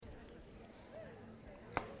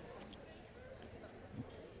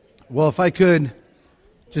Well, if I could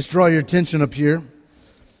just draw your attention up here.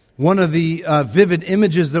 One of the vivid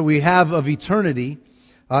images that we have of eternity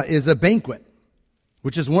is a banquet,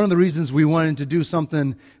 which is one of the reasons we wanted to do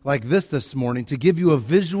something like this morning, to give you a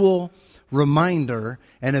visual reminder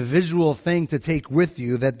and a visual thing to take with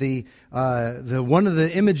you that the one of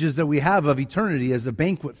the images that we have of eternity is a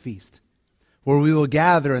banquet feast, where we will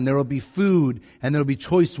gather and there will be food and there will be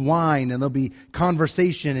choice wine and there will be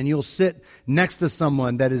conversation, and you'll sit next to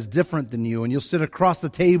someone that is different than you, and you'll sit across the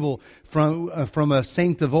table from a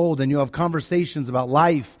saint of old, and you'll have conversations about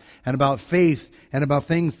life and about faith and about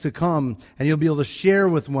things to come, and you'll be able to share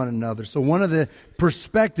with one another. So one of the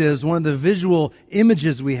perspectives, one of the visual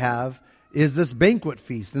images we have is this banquet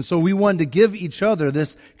feast. And so we wanted to give each other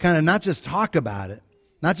this kind of, not just talk about it,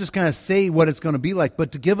 not just kind of say what it's going to be like,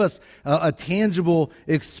 but to give us a tangible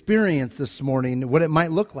experience this morning, what it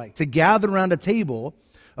might look like. To gather around a table,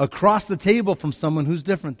 across the table from someone who's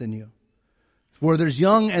different than you. Where there's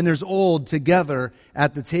young and there's old together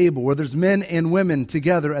at the table. Where there's men and women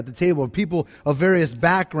together at the table. People of various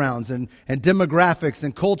backgrounds and demographics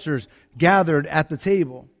and cultures gathered at the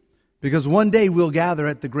table. Because one day we'll gather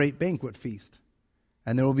at the great banquet feast.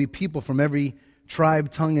 And there will be people from every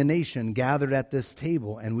tribe, tongue, and nation gathered at this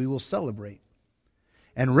table, and we will celebrate.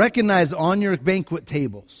 And recognize on your banquet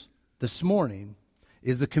tables this morning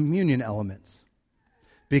is the communion elements.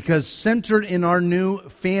 Because centered in our new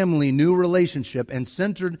family, new relationship, and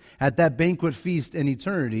centered at that banquet feast in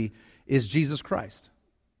eternity is Jesus Christ.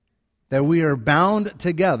 That we are bound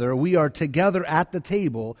together, we are together at the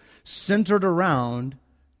table, centered around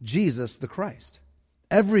Jesus the Christ.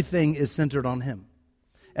 Everything is centered on Him.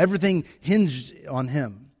 Everything hinged on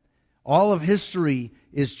Him. All of history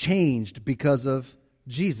is changed because of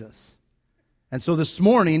Jesus. And so this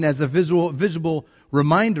morning, as a visible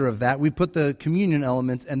reminder of that, we put the communion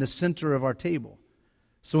elements in the center of our table.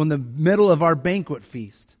 So in the middle of our banquet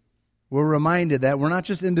feast, we're reminded that we're not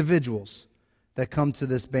just individuals that come to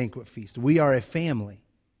this banquet feast. We are a family.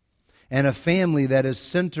 And a family that is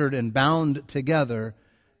centered and bound together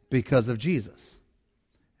because of Jesus.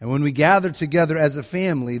 And when we gather together as a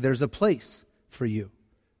family, there's a place for you.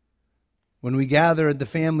 When we gather at the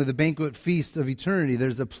family, the banquet feast of eternity,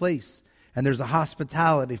 there's a place and there's a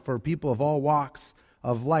hospitality for people of all walks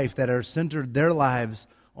of life that are centered their lives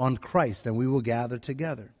on Christ, and we will gather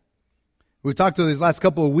together. We've talked these last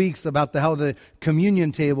couple of weeks about how the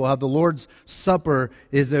communion table, how the Lord's Supper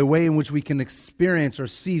is a way in which we can experience or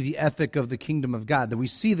see the ethic of the kingdom of God. That we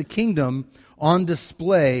see the kingdom on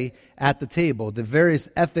display at the table. The various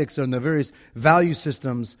ethics and the various value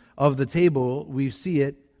systems of the table, we see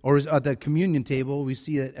it, or at the communion table, we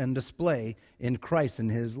see it on display in Christ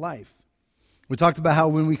and His life. We talked about how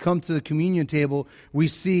when we come to the communion table, we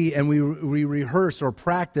see and we rehearse or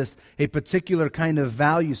practice a particular kind of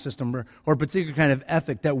value system or a particular kind of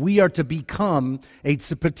ethic, that we are to become a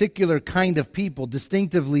particular kind of people,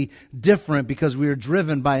 distinctively different because we are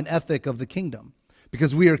driven by an ethic of the kingdom.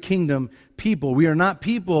 Because we are kingdom people. We are not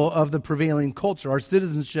people of the prevailing culture. Our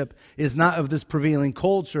citizenship is not of this prevailing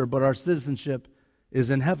culture, but our citizenship is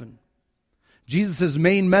in heaven. Jesus'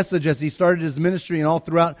 main message as He started His ministry and all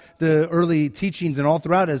throughout the early teachings and all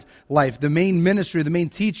throughout His life, the main ministry, the main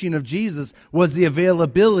teaching of Jesus was the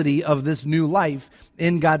availability of this new life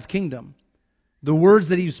in God's kingdom. The words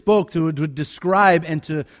that He spoke to describe and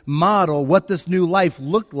to model what this new life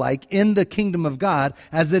looked like in the kingdom of God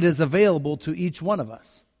as it is available to each one of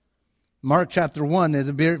us. Mark chapter 1, at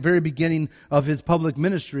the very beginning of His public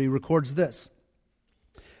ministry, records this.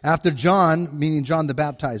 After John, meaning John the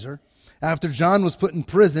Baptizer, after John was put in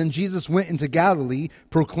prison, Jesus went into Galilee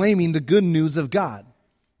proclaiming the good news of God.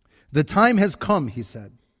 The time has come, He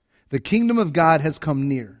said. The kingdom of God has come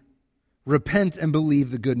near. Repent and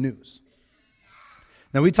believe the good news.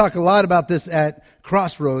 Now, we talk a lot about this at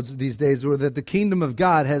Crossroads these days, where that the kingdom of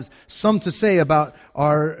God has some to say about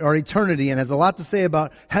our eternity and has a lot to say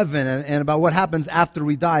about heaven and about what happens after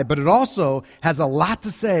we die. But it also has a lot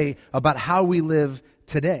to say about how we live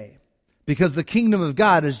today. Because the kingdom of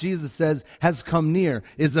God, as Jesus says, has come near,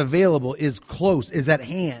 is available, is close, is at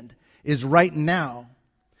hand, is right now.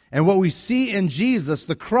 And what we see in Jesus,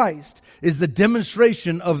 the Christ, is the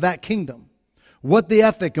demonstration of that kingdom. What the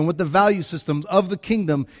ethic and what the value systems of the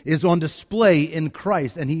kingdom is on display in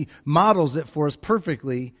Christ. And He models it for us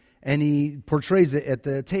perfectly, and He portrays it at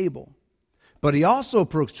the table. But He also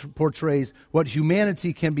portrays what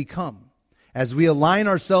humanity can become. As we align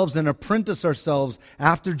ourselves and apprentice ourselves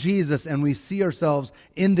after Jesus and we see ourselves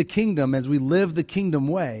in the kingdom as we live the kingdom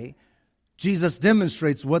way, Jesus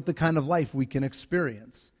demonstrates what the kind of life we can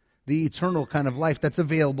experience, the eternal kind of life that's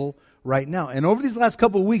available right now. And over these last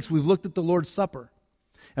couple of weeks, we've looked at the Lord's Supper.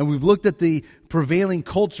 And we've looked at the prevailing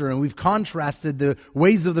culture, and we've contrasted the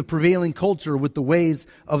ways of the prevailing culture with the ways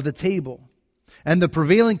of the table. And the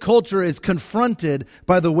prevailing culture is confronted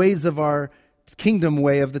by the ways of our kingdom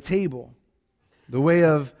way of the table. The way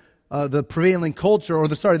of the prevailing culture,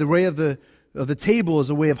 the way of the table is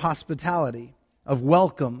a way of hospitality, of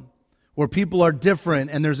welcome, where people are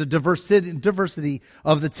different, and there's a diversity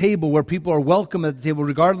of the table, where people are welcome at the table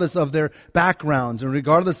regardless of their backgrounds and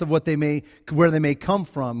regardless of where they may come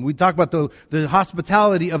from. We talk about the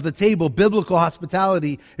hospitality of the table. Biblical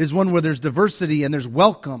hospitality is one where there's diversity and there's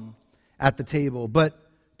welcome at the table. But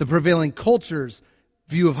the prevailing culture's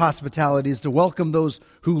view of hospitality is to welcome those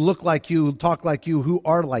who look like you, who talk like you, who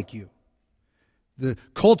are like you. The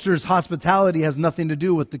culture's hospitality has nothing to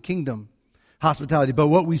do with the kingdom hospitality. But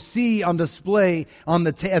what we see on display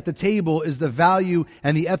at the table is the value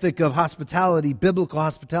and the ethic of hospitality, biblical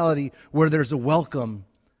hospitality, where there's a welcome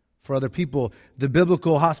for other people. The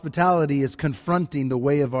biblical hospitality is confronting the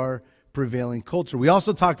way of our prevailing culture. We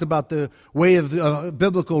also talked about the way of the,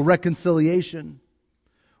 biblical reconciliation,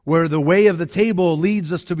 where the way of the table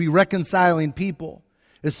leads us to be reconciling people,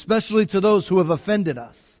 especially to those who have offended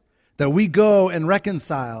us, that we go and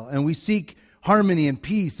reconcile and we seek harmony and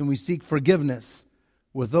peace, and we seek forgiveness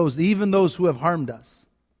with those, even those who have harmed us.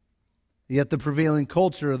 Yet the prevailing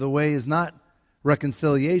culture, the way is not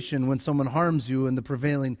reconciliation. When someone harms you in the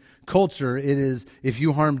prevailing culture, it is, if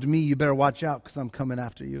you harmed me, you better watch out because I'm coming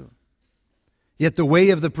after you. Yet the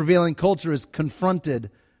way of the prevailing culture is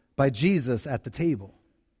confronted by Jesus at the table.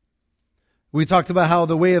 We talked about how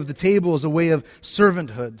the way of the table is a way of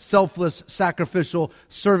servanthood, selfless, sacrificial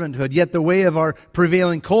servanthood. Yet the way of our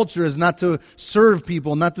prevailing culture is not to serve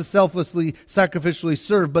people, not to selflessly, sacrificially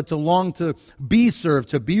serve, but to long to be served,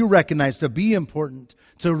 to be recognized, to be important,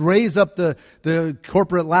 to raise up the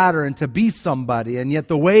corporate ladder and to be somebody. And yet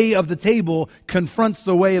the way of the table confronts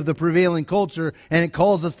the way of the prevailing culture, and it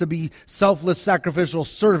calls us to be selfless, sacrificial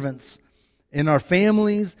servants in our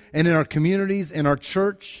families and in our communities, in our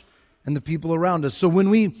church, and the people around us. So when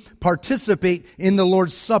we participate in the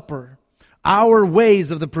Lord's Supper, our ways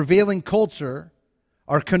of the prevailing culture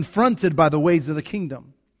are confronted by the ways of the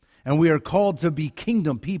kingdom. And we are called to be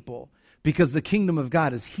kingdom people because the kingdom of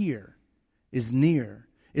God is here, is near,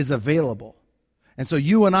 is available. And so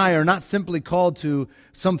you and I are not simply called to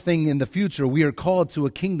something in the future. We are called to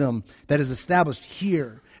a kingdom that is established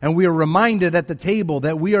here. And we are reminded at the table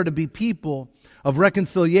that we are to be people of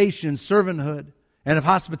reconciliation, servanthood, and of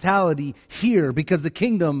hospitality here because the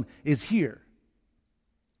kingdom is here.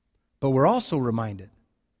 But we're also reminded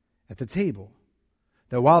at the table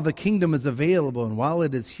that while the kingdom is available and while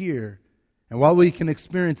it is here and while we can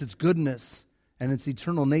experience its goodness and its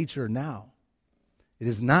eternal nature now, it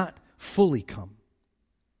is not fully come.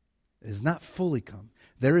 It is not fully come.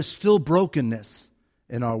 There is still brokenness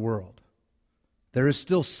in our world. There is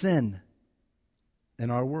still sin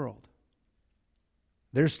in our world.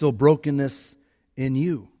 There's still brokenness in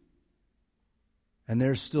you. And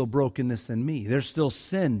there's still brokenness in me. There's still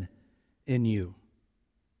sin in you.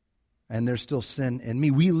 And there's still sin in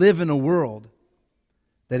me. We live in a world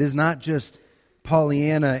that is not just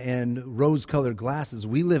Pollyanna and rose-colored glasses.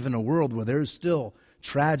 We live in a world where there is still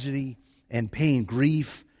tragedy and pain,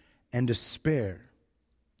 grief and despair,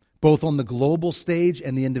 both on the global stage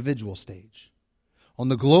and the individual stage. On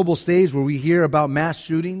the global stage, where we hear about mass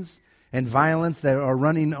shootings and violence that are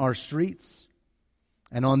running our streets,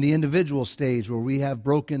 and on the individual stage, where we have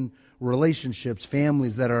broken relationships,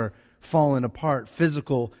 families that are falling apart,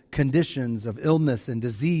 physical conditions of illness and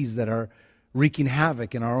disease that are wreaking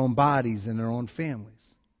havoc in our own bodies and our own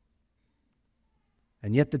families.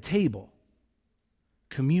 And yet the table,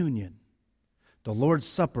 communion, the Lord's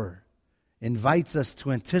Supper, invites us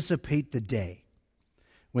to anticipate the day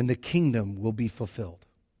when the kingdom will be fulfilled,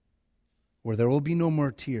 where there will be no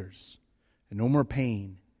more tears and no more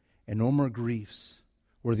pain and no more griefs,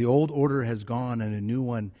 where the old order has gone and a new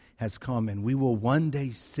one has come, and we will one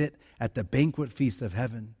day sit at the banquet feast of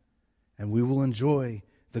heaven, and we will enjoy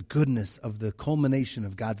the goodness of the culmination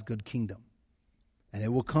of God's good kingdom. And it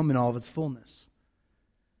will come in all of its fullness.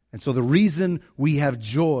 And so the reason we have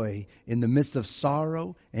joy in the midst of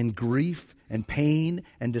sorrow and grief and pain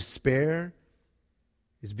and despair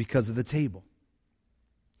is because of the table.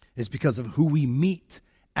 It's because of who we meet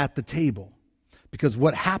at the table. Because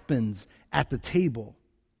what happens at the table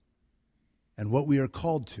and what we are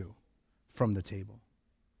called to from the table.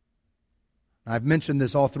 I've mentioned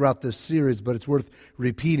this all throughout this series, but it's worth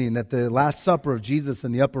repeating that the Last Supper of Jesus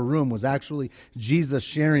in the upper room was actually Jesus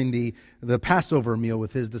sharing the Passover meal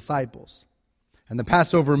with his disciples. And the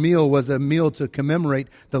Passover meal was a meal to commemorate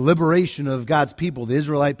the liberation of God's people, the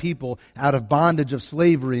Israelite people, out of bondage of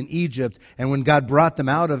slavery in Egypt. And when God brought them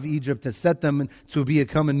out of Egypt to set them to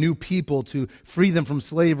become a new people, to free them from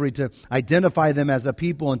slavery, to identify them as a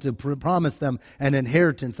people, and to promise them an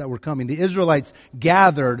inheritance that were coming. The Israelites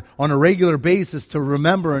gathered on a regular basis to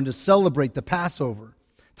remember and to celebrate the Passover,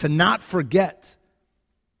 to not forget,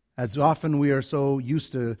 as often we are so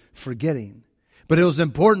used to forgetting. But it was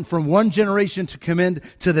important from one generation to commend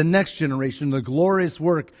to the next generation the glorious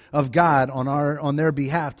work of God on their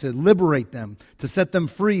behalf, to liberate them, to set them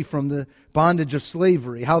free from the bondage of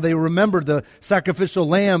slavery. How they remembered the sacrificial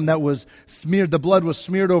lamb that was smeared, the blood was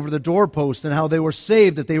smeared over the doorpost, and how they were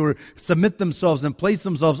saved, that they were submit themselves and place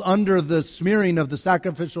themselves under the smearing of the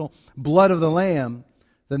sacrificial blood of the lamb,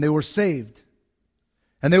 then they were saved.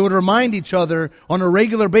 And they would remind each other on a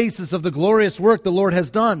regular basis of the glorious work the Lord has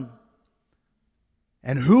done,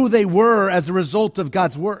 and who they were as a result of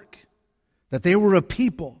God's work. That they were a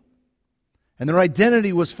people. And their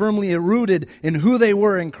identity was firmly rooted in who they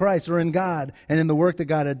were in Christ or in God and in the work that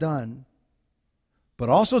God had done. But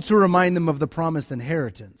also to remind them of the promised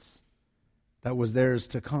inheritance that was theirs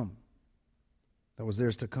to come. That was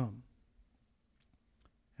theirs to come.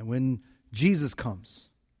 And when Jesus comes,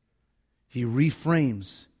 He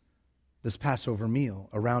reframes this Passover meal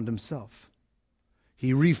around Himself.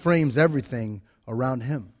 He reframes everything around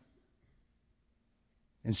Him.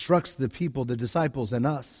 Instructs the people, the disciples, and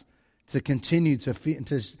us to continue to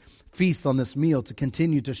feast on this meal, to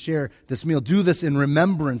continue to share this meal. Do this in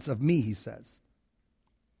remembrance of me, He says.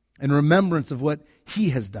 In remembrance of what He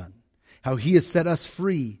has done. How He has set us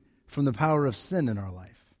free from the power of sin in our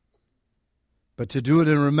life. But to do it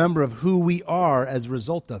in remember of who we are as a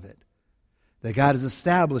result of it. That God has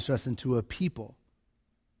established us into a people.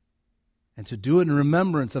 And to do it in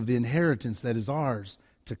remembrance of the inheritance that is ours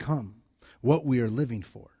to come, what we are living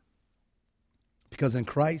for. Because in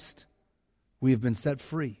Christ, we have been set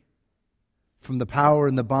free from the power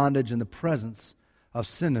and the bondage and the presence of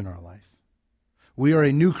sin in our life. We are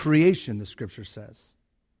a new creation, the Scripture says.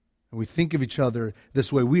 And we think of each other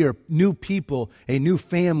this way. We are new people, a new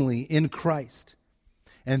family in Christ.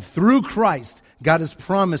 And through Christ, God has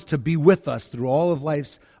promised to be with us through all of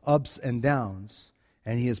life's ups and downs.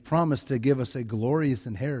 And He has promised to give us a glorious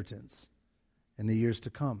inheritance in the years to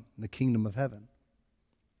come, in the kingdom of heaven.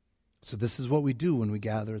 So this is what we do when we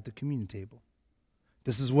gather at the communion table.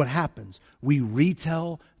 This is what happens. We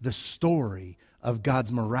retell the story of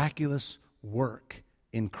God's miraculous work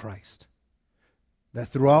in Christ. That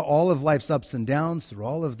throughout all of life's ups and downs, through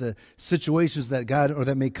all of the situations that God, or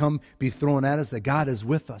that may come be thrown at us, that God is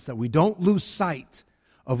with us. That we don't lose sight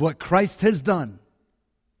of what Christ has done,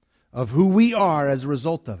 of who we are as a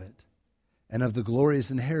result of it, and of the glorious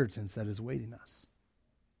inheritance that is awaiting us.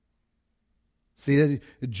 See,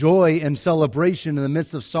 joy and celebration in the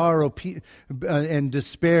midst of sorrow and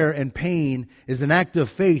despair and pain is an act of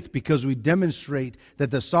faith, because we demonstrate that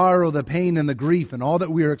the sorrow, the pain, and the grief and all that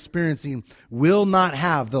we are experiencing will not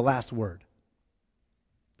have the last word.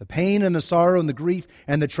 The pain and the sorrow and the grief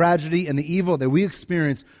and the tragedy and the evil that we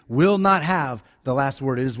experience will not have the last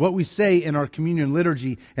word. It is what we say in our communion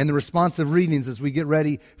liturgy and the responsive readings as we get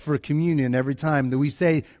ready for communion every time, that we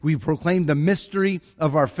say, we proclaim the mystery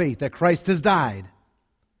of our faith, that Christ has died,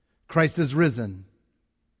 Christ has risen,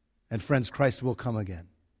 and friends, Christ will come again.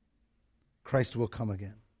 Christ will come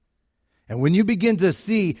again. And when you begin to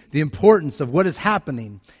see the importance of what is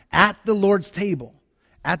happening at the Lord's table,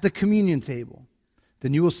 at the communion table,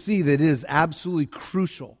 then you will see that it is absolutely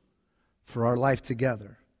crucial for our life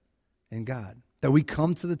together in God. That we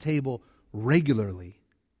come to the table regularly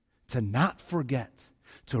to not forget,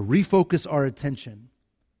 to refocus our attention.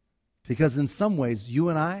 Because in some ways, you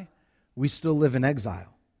and I, we still live in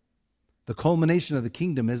exile. The culmination of the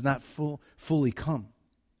kingdom has not fully come,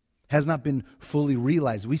 has not been fully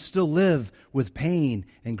realized. We still live with pain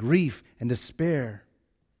and grief and despair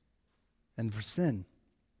and for sin.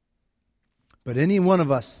 But any one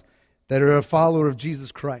of us that are a follower of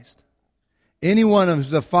Jesus Christ, anyone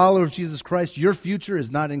who's a follower of Jesus Christ, your future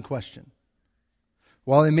is not in question.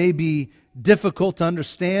 While it may be difficult to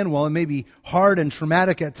understand, while it may be hard and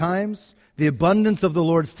traumatic at times, the abundance of the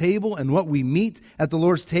Lord's table and what we meet at the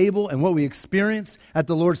Lord's table and what we experience at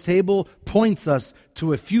the Lord's table points us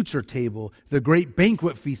to a future table, the great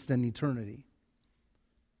banquet feast in eternity.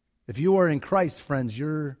 If you are in Christ, friends,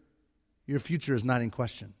 your future is not in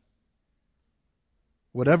question.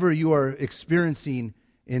 Whatever you are experiencing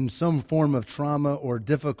in some form of trauma or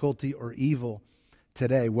difficulty or evil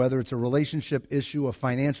today, whether it's a relationship issue, a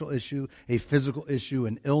financial issue, a physical issue,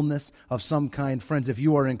 an illness of some kind, friends, if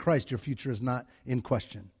you are in Christ, your future is not in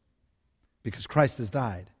question. Because Christ has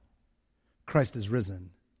died, Christ is risen,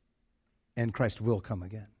 and Christ will come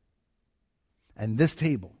again. And this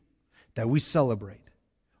table that we celebrate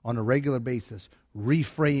on a regular basis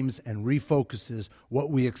reframes and refocuses what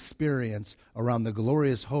we experience around the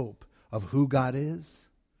glorious hope of who God is,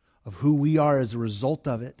 of who we are as a result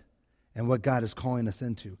of it, and what God is calling us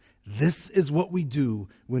into. This is what we do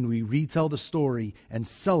when we retell the story and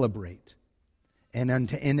celebrate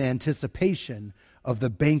and in anticipation of the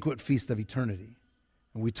banquet feast of eternity.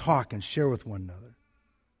 And we talk and share with one another.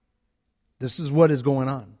 This is what is going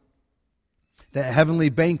on. That heavenly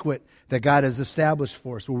banquet that God has established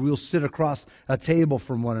for us, where we'll sit across a table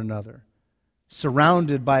from one another,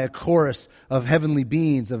 surrounded by a chorus of heavenly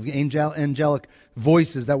beings, of angelic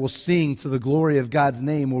voices that will sing to the glory of God's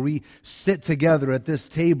name, where we sit together at this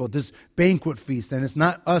table, this banquet feast. And it's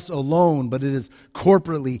not us alone, but it is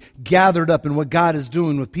corporately gathered up in what God is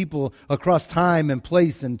doing with people across time and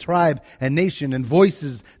place and tribe and nation and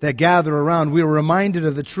voices that gather around. We are reminded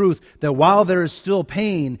of the truth that while there is still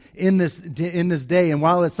pain in this day, and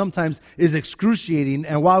while it sometimes is excruciating,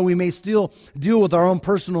 and while we may still deal with our own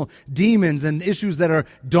personal demons and issues that are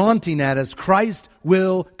daunting at us, Christ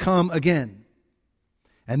will come again.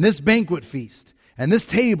 And this banquet feast and this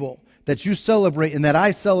table that you celebrate and that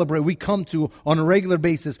I celebrate, we come to on a regular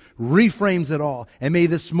basis, reframes it all. And may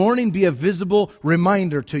this morning be a visible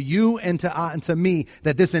reminder to you and to me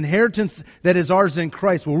that this inheritance that is ours in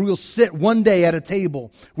Christ, where we will sit one day at a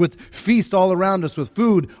table with feast all around us, with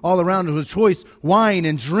food all around us, with choice wine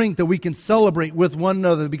and drink that we can celebrate with one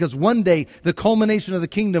another, because one day the culmination of the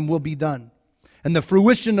kingdom will be done. And the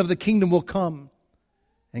fruition of the kingdom will come.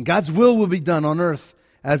 And God's will be done on earth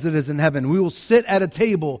as it is in heaven. We will sit at a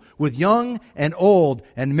table with young and old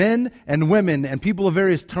and men and women and people of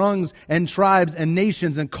various tongues and tribes and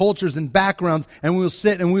nations and cultures and backgrounds, and we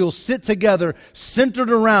will sit together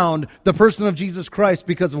centered around the person of Jesus Christ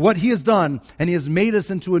because of what He has done, and He has made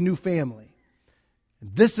us into a new family.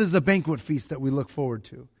 This is a banquet feast that we look forward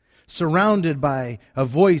to, surrounded by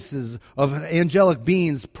voices of angelic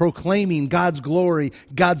beings proclaiming God's glory,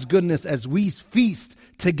 God's goodness, as we feast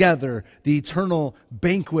together the eternal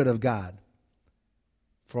banquet of God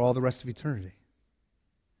for all the rest of eternity.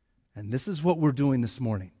 And this is what we're doing this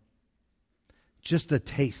morning. Just a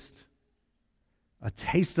taste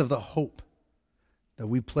of the hope that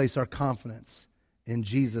we place our confidence in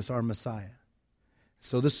Jesus, our Messiah.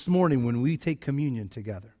 So this morning, when we take communion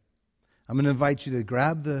together, I'm going to invite you to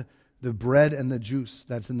grab the bread and the juice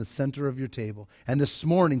that's in the center of your table. And this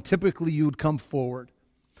morning, typically you would come forward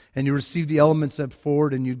and you receive the elements up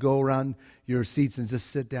forward and you'd go around your seats and just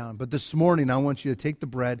sit down. But this morning, I want you to take the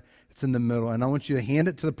bread, it's in the middle, and I want you to hand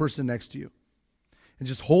it to the person next to you and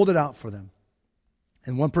just hold it out for them.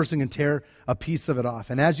 And one person can tear a piece of it off.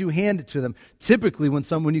 And as you hand it to them, typically when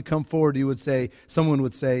you come forward, someone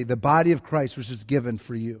would say, the body of Christ which is given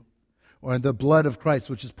for you, or the blood of Christ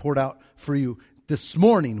which is poured out for you. This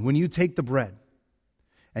morning, when you take the bread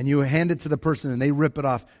and you hand it to the person and they rip it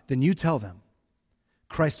off, then you tell them,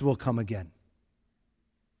 Christ will come again.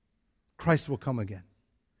 Christ will come again.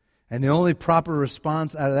 And the only proper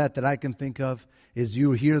response out of that I can think of is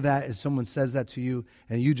you hear that as someone says that to you,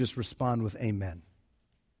 and you just respond with amen.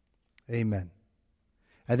 Amen.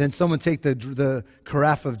 And then someone take the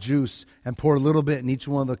carafe of juice and pour a little bit in each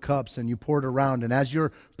one of the cups, and you pour it around. And as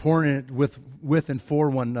you're pouring it with and for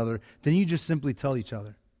one another, then you just simply tell each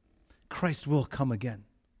other, Christ will come again.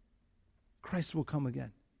 Christ will come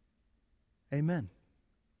again. Amen.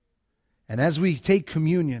 And as we take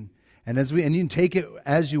communion, and you can take it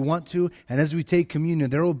as you want to, and as we take communion,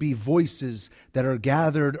 there will be voices that are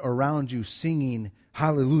gathered around you singing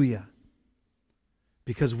hallelujah.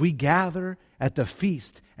 Because we gather at the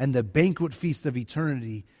feast and the banquet feast of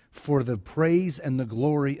eternity for the praise and the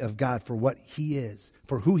glory of God, for what He is,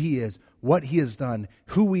 for who He is, what He has done,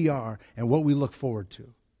 who we are, and what we look forward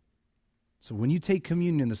to. So when you take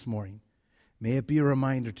communion this morning, may it be a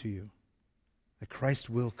reminder to you that Christ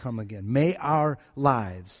will come again. May our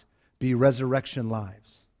lives be resurrection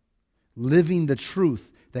lives, living the truth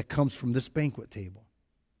that comes from this banquet table,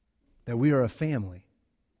 that we are a family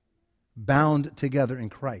bound together in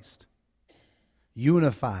Christ,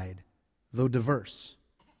 unified though diverse,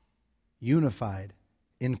 unified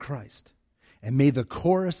in Christ. And may the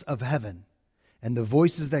chorus of heaven and the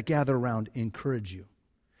voices that gather around encourage you,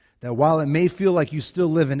 that while it may feel like you still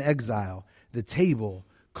live in exile, the table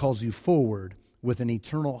calls you forward with an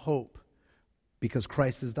eternal hope, because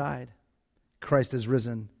Christ has died, Christ has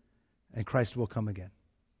risen, and Christ will come again.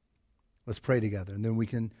 Let's pray together, and then we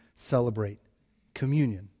can celebrate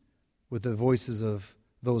communion with the voices of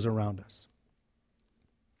those around us.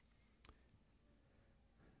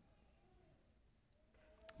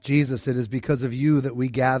 Jesus, it is because of you that we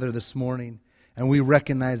gather this morning, and we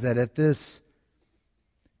recognize that at this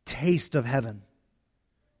taste of heaven,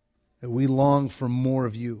 that we long for more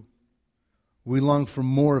of you. We long for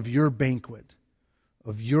more of your banquet,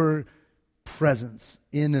 of your presence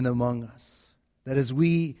in and among us. That as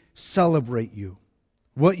we celebrate you,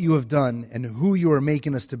 what you have done, and who you are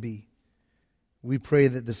making us to be, we pray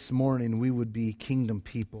that this morning we would be kingdom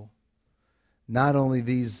people. Not only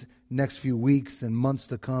these next few weeks and months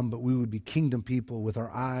to come, but we would be kingdom people with our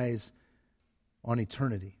eyes on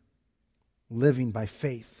eternity, living by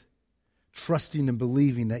faith, trusting and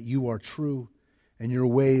believing that you are true and your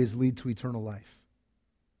ways lead to eternal life.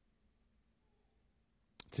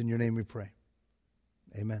 It's in your name we pray.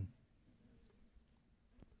 Amen.